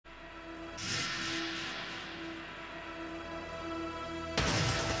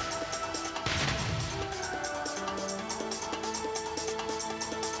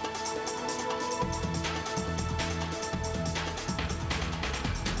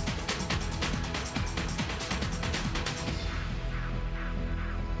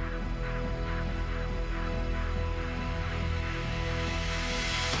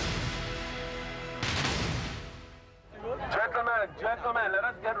Gentlemen, let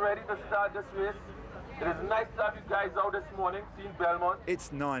us get ready to start this race. It is nice to have you guys out this morning, seeing Belmont.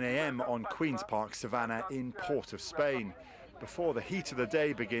 It's 9 a.m. on Queen's Park Savannah in Port of Spain. Before the heat of the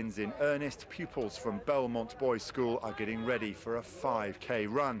day begins in earnest, pupils from Belmont Boys School are getting ready for a 5K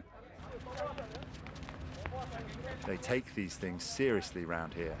run. They take these things seriously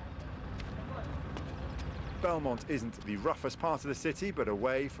round here. Belmont isn't the roughest part of the city, but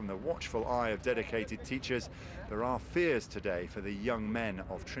away from the watchful eye of dedicated teachers, there are fears today for the young men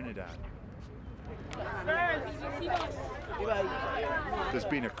of Trinidad. There's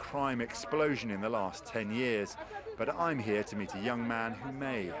been a crime explosion in the last 10 years, but I'm here to meet a young man who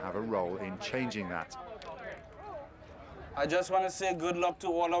may have a role in changing that. I just want to say good luck to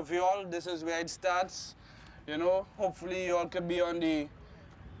all of you all. This is where it starts. You know, hopefully you all could be on the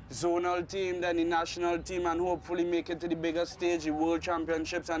zonal team, then the national team, and hopefully make it to the bigger stage, the World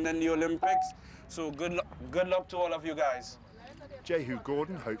Championships and then the Olympics. So good luck to all of you guys. Jehue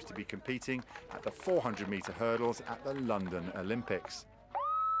Gordon hopes to be competing at the 400-metre hurdles at the London Olympics.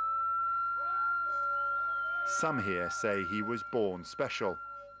 Some here say he was born special.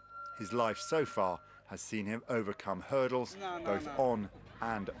 His life so far has seen him overcome hurdles both on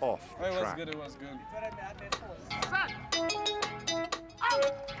and off the track. It was good.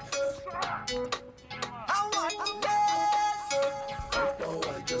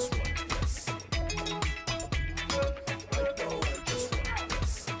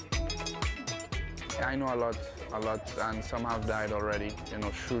 I know a lot, and some have died already. You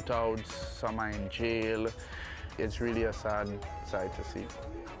know, shootouts, some are in jail. It's really a sad sight to see.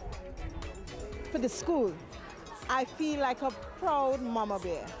 For the school, I feel like a proud mama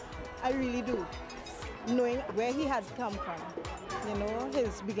bear. I really do. Knowing where he had come from, you know,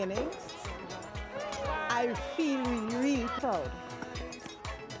 his beginnings, I feel really, really proud.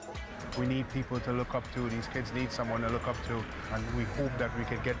 We need people to look up to. These kids need someone to look up to, and we hope that we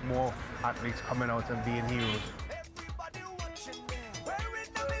can get more athletes coming out and being heroes.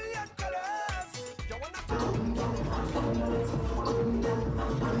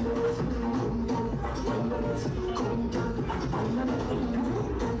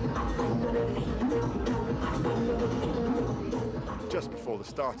 Just before the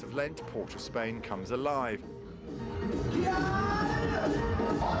start of Lent, Port of Spain comes alive.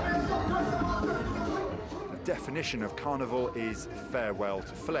 The definition of carnival is farewell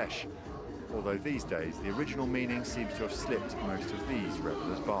to flesh, although these days the original meaning seems to have slipped most of these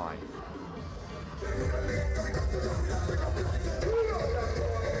revellers by.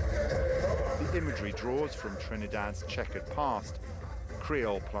 The imagery draws from Trinidad's checkered past: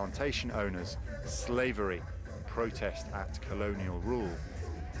 Creole plantation owners, slavery, protest at colonial rule.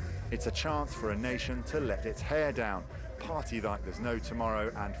 It's a chance for a nation to let its hair down, party like there's no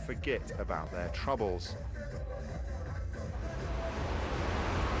tomorrow, and forget about their troubles.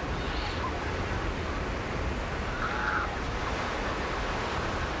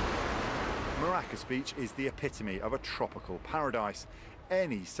 Maracas Beach is the epitome of a tropical paradise.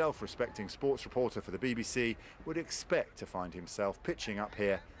 Any self-respecting sports reporter for the BBC would expect to find himself pitching up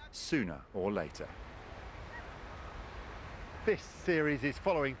here sooner or later. This series is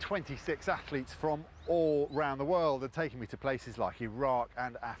following 26 athletes from all around the world and taking me to places like Iraq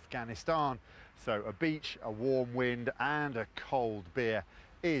and Afghanistan. So a beach, a warm wind and a cold beer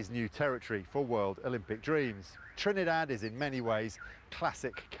is new territory for World Olympic dreams. Trinidad is in many ways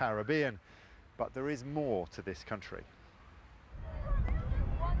classic Caribbean, but there is more to this country.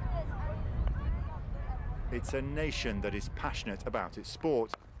 It's a nation that is passionate about its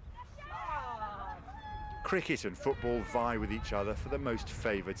sport. Cricket and football vie with each other for the most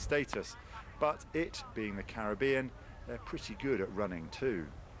favoured status, but it, being the Caribbean, they're pretty good at running too.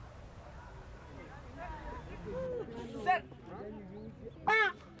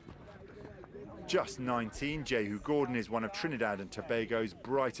 Just 19, Jehue Gordon is one of Trinidad and Tobago's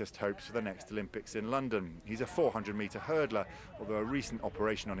brightest hopes for the next Olympics in London. He's a 400-metre hurdler, although a recent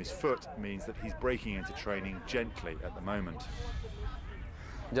operation on his foot means that he's breaking into training gently at the moment.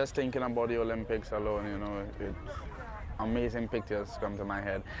 Just thinking about the Olympics alone, you know, amazing pictures come to my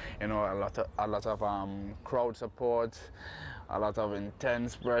head. You know, a lot of crowd support, a lot of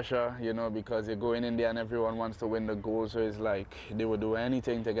intense pressure, you know, because you're going in there and everyone wants to win the gold, so it's like they would do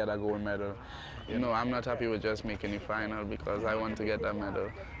anything to get a gold medal. You know, I'm not happy with just making the final because I want to get that medal.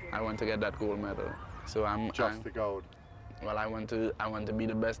 I want to get that gold medal. So I'm the gold. Well, I want to be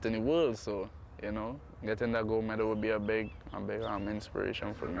the best in the world, so, you know, getting that gold medal would be a big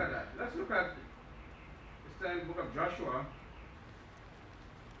inspiration for me. Let's look at the book of Joshua.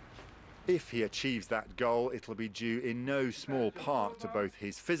 If he achieves that goal, it'll be due in no small part to both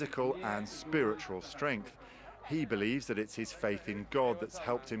his physical and spiritual strength. He believes that it's his faith in God that's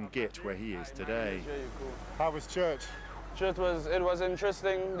helped him get where he is today. How was church? Church was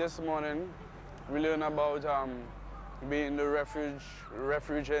interesting this morning. We learned about being the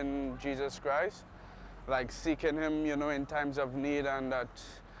refuge in Jesus Christ, like seeking him, you know, in times of need, and that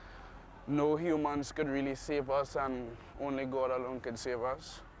no humans could really save us and only God alone could save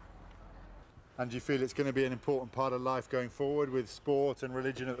us. And do you feel it's going to be an important part of life going forward with sport and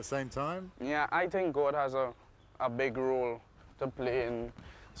religion at the same time? Yeah, I think God has a big role to play in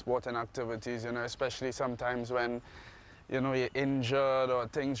sporting activities, you know, especially sometimes when, you know, you're injured or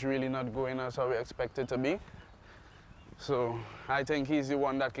things really not going as how we expect it to be. So I think he's the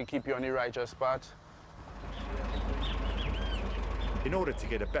one that can keep you on the righteous path. In order to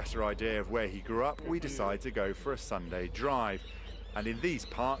get a better idea of where he grew up, we decide to go for a Sunday drive. And in these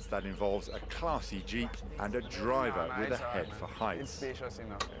parts, that involves a classy Jeep and a driver with a head for heights. It's spacious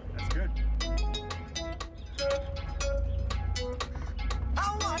enough. That's good.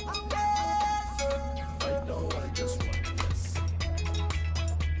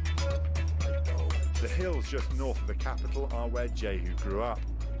 The hills just north of the capital are where Jehue grew up.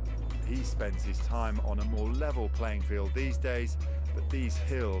 He spends his time on a more level playing field these days, but these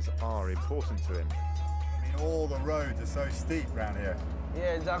hills are important to him. I mean, all the roads are so steep around here.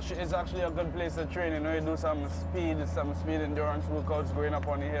 Yeah, it's actually a good place to train, you know, you do some speed endurance workouts going up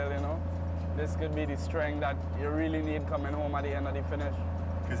on the hill, you know. This could be the strength that you really need coming home at the end of the finish.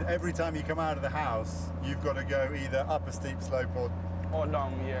 Because every time you come out of the house, you've got to go either up a steep slope or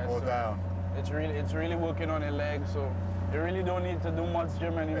down, yeah. Or so down. It's really working on your legs, so you really don't need to do much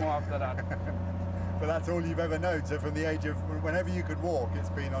gym anymore after that. But that's all you've ever known, so from the age of whenever you could walk, it's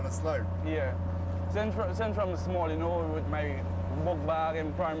been on a slope. Yeah. Since from small, you know, with my book bag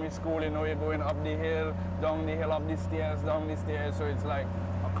in primary school, you know, you're going up the hill, down the hill, up the stairs, down the stairs, so it's like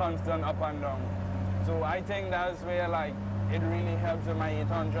a constant up and down. So I think that's where, like, it really helps with my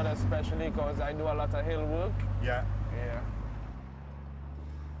 800, especially because I do a lot of hill work. Yeah. Yeah.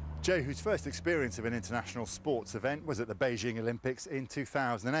 Jehue's first experience of an international sports event was at the Beijing Olympics in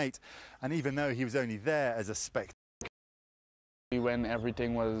 2008, and even though he was only there as a spectator. When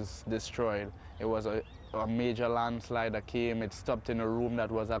everything was destroyed, it was a major landslide that came. It stopped in a room that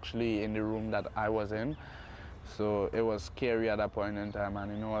was actually in the room that I was in. So it was scary at that point in time,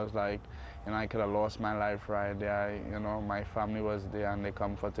 and, you know, I was like, you know, I could have lost my life right there. You know, my family was there and they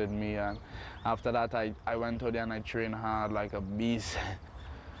comforted me, and after that I went out there and I trained hard like a beast.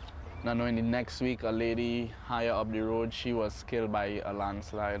 Now, knowing the next week, a lady higher up the road, she was killed by a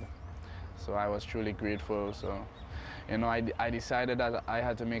landslide. So I was truly grateful. So, you know, I decided that I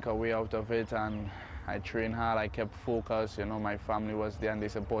had to make a way out of it, and I trained hard, I kept focused. You know, my family was there and they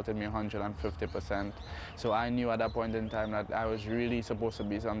supported me 150%. So I knew at that point in time that I was really supposed to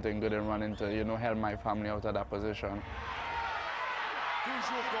be something good and running to, you know, help my family out of that position.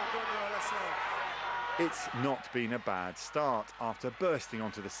 It's not been a bad start. After bursting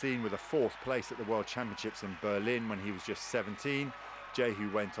onto the scene with a 4th place at the World Championships in Berlin when he was just 17,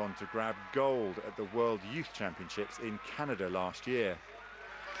 Jehue went on to grab gold at the World Youth Championships in Canada last year.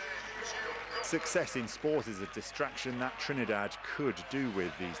 Success in sport is a distraction that Trinidad could do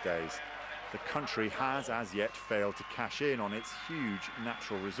with these days. The country has as yet failed to cash in on its huge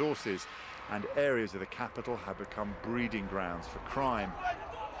natural resources, and areas of the capital have become breeding grounds for crime.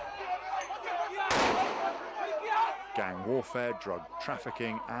 Gang warfare, drug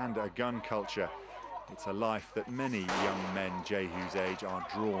trafficking and a gun culture. It's a life that many young men Jehue's age are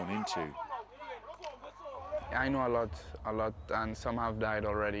drawn into. I know a lot, and some have died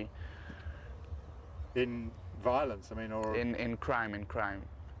already. In violence, I mean, or... In crime.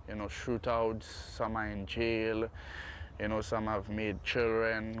 You know, shootouts, some are in jail, you know, some have made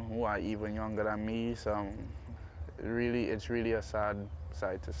children who are even younger than me. So it's really a sad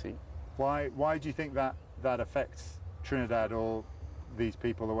sight to see. Why do you think that affects Trinidad or these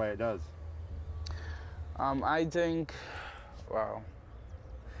people the way it does? I think, wow,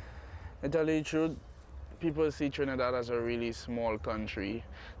 to tell you the truth, people see Trinidad as a really small country.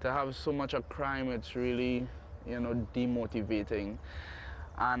 To have so much of crime, it's really, you know, demotivating.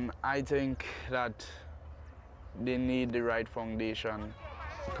 And I think that they need the right foundation,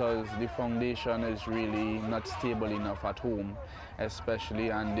 because the foundation is really not stable enough at home, especially,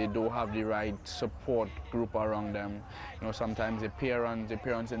 and they don't have the right support group around them. You know, sometimes the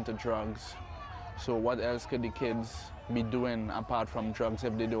parents into drugs. So what else could the kids be doing apart from drugs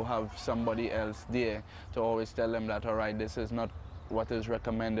if they don't have somebody else there to always tell them that, all right, this is not what is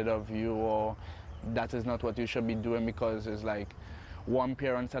recommended of you, or that is not what you should be doing, because it's like one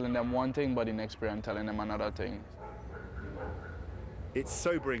parent telling them one thing but the next parent telling them another thing. It's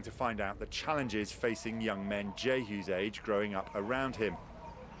sobering to find out the challenges facing young men Jehue's age growing up around him.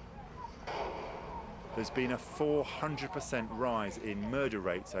 There's been a 400% rise in murder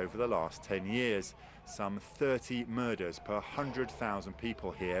rates over the last 10 years. Some 30 murders per 100,000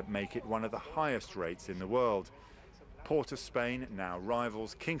 people here make it one of the highest rates in the world. Port of Spain now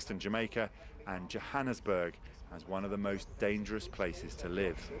rivals Kingston, Jamaica, and Johannesburg as one of the most dangerous places to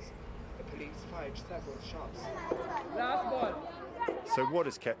live. The police fired several shots. Last ball. So what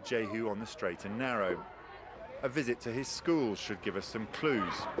has kept Jehue on the straight and narrow? A visit to his school should give us some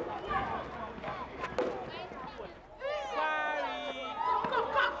clues.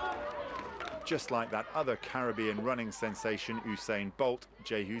 Just like that other Caribbean running sensation Usain Bolt,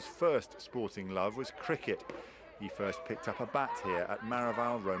 Jehue's first sporting love was cricket. He first picked up a bat here at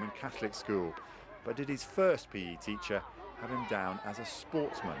Maraval Roman Catholic School. But did his first PE teacher have him down as a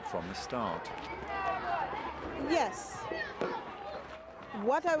sportsman from the start? Yes.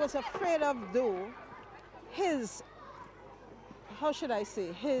 What I was afraid of though, how should I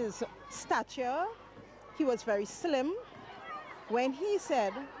say, his stature, he was very slim. When he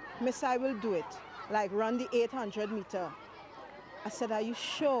said, "Miss, I will do it," like run the 800 meter, I said, "Are you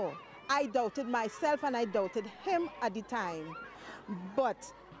sure?" I doubted myself and I doubted him at the time.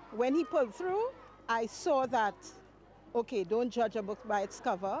 But when he pulled through, I saw that, okay, don't judge a book by its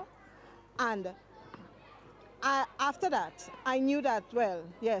cover. And after that, I knew that, well,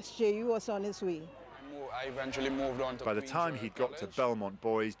 yes, Jehue was on his way. I eventually moved on to... By the time he'd got to Belmont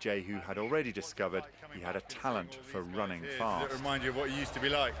Boys, Jehue had already discovered he had a talent for running fast. Does it remind you of what you used to be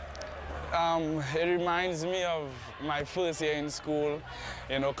like? It reminds me of my first year in school,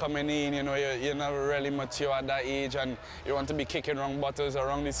 you know, coming in, you know, you're never really mature at that age and you want to be kicking wrong bottles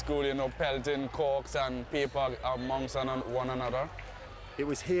around the school, you know, pelting corks and paper amongst one another. It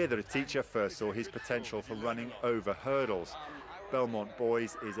was here that a teacher first saw his potential for running over hurdles. Belmont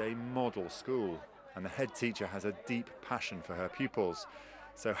Boys is a model school, and the head teacher has a deep passion for her pupils.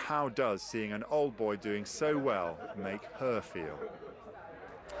 So how does seeing an old boy doing so well make her feel?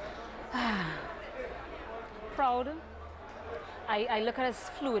 Proud. I look at his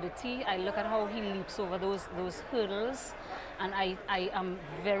fluidity, I look at how he leaps over those hurdles, and I am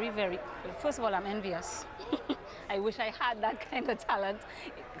very, very, first of all, I'm envious. I wish I had that kind of talent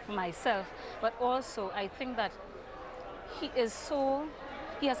for myself, but also I think that he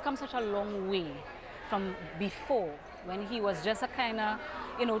has come such a long way from before, when he was just a kind of,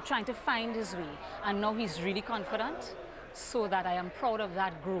 you know, trying to find his way, and now he's really confident, so that I am proud of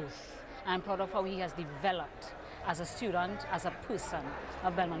that growth. I'm proud of how he has developed as a student, as a person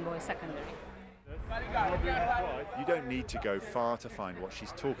of Belmont Boys Secondary. You don't need to go far to find what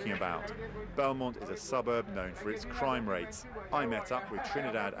she's talking about. Belmont is a suburb known for its crime rates. I met up with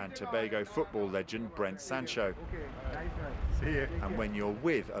Trinidad and Tobago football legend Brent Sancho. See you. And when you're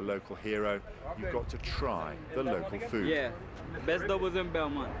with a local hero, you've got to try the local food. Yeah, best doubles in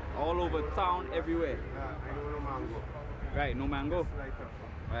Belmont, all over town, everywhere. Right, no mango.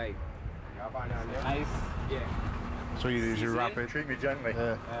 Right. Nice. Yeah. So you usually wrap it. Treat me gently.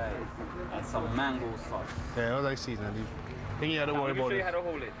 Yeah. And some mango sauce. Yeah, all I season. I think you had to worry about show it. you how to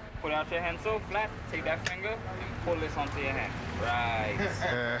hold it. Put out your hand so flat, take that finger, and pull this onto your hand. Right.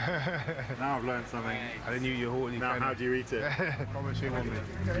 Now I've learned something. I didn't know you hold it. Now how do you eat it? Promise you won't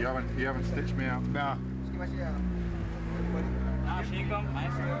be. You haven't stitched me out? Nah. Now she come,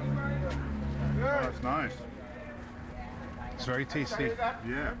 nice. Oh, that's nice. It's very tasty.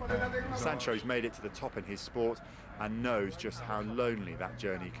 Yeah. Sancho's made it to the top in his sport and knows just how lonely that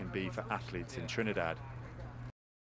journey can be for athletes in Trinidad.